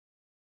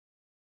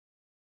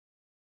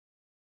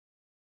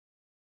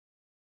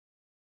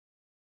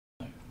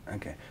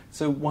Okay.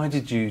 So why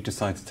did you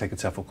decide to take a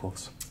TEFL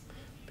course?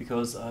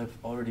 Because I've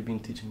already been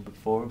teaching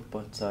before,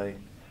 but I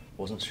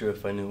wasn't sure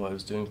if I knew what I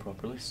was doing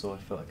properly, so I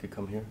felt I could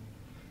come here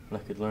and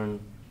I could learn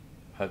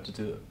how to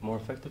do it more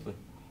effectively.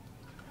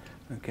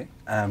 Okay.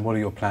 And what are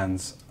your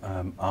plans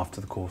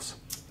after the course?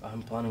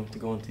 I'm planning to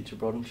go and teach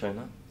abroad in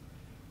China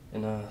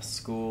in a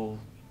school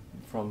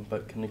from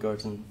about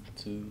kindergarten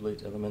to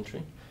late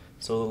elementary.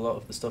 So a lot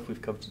of the stuff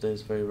we've covered today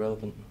is very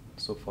relevant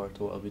so far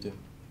to what I'll be doing.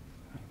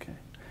 Okay.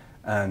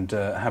 And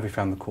have you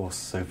found the course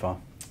so far?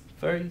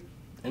 Very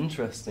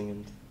interesting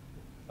and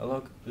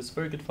it's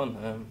very good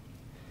fun.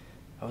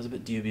 I was a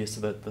bit dubious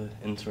about the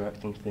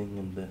interacting thing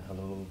and the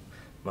hello,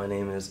 my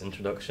name is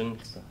introduction,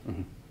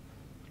 Mm-hmm.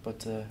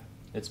 but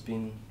it's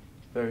been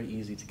very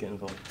easy to get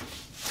involved.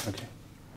 Okay.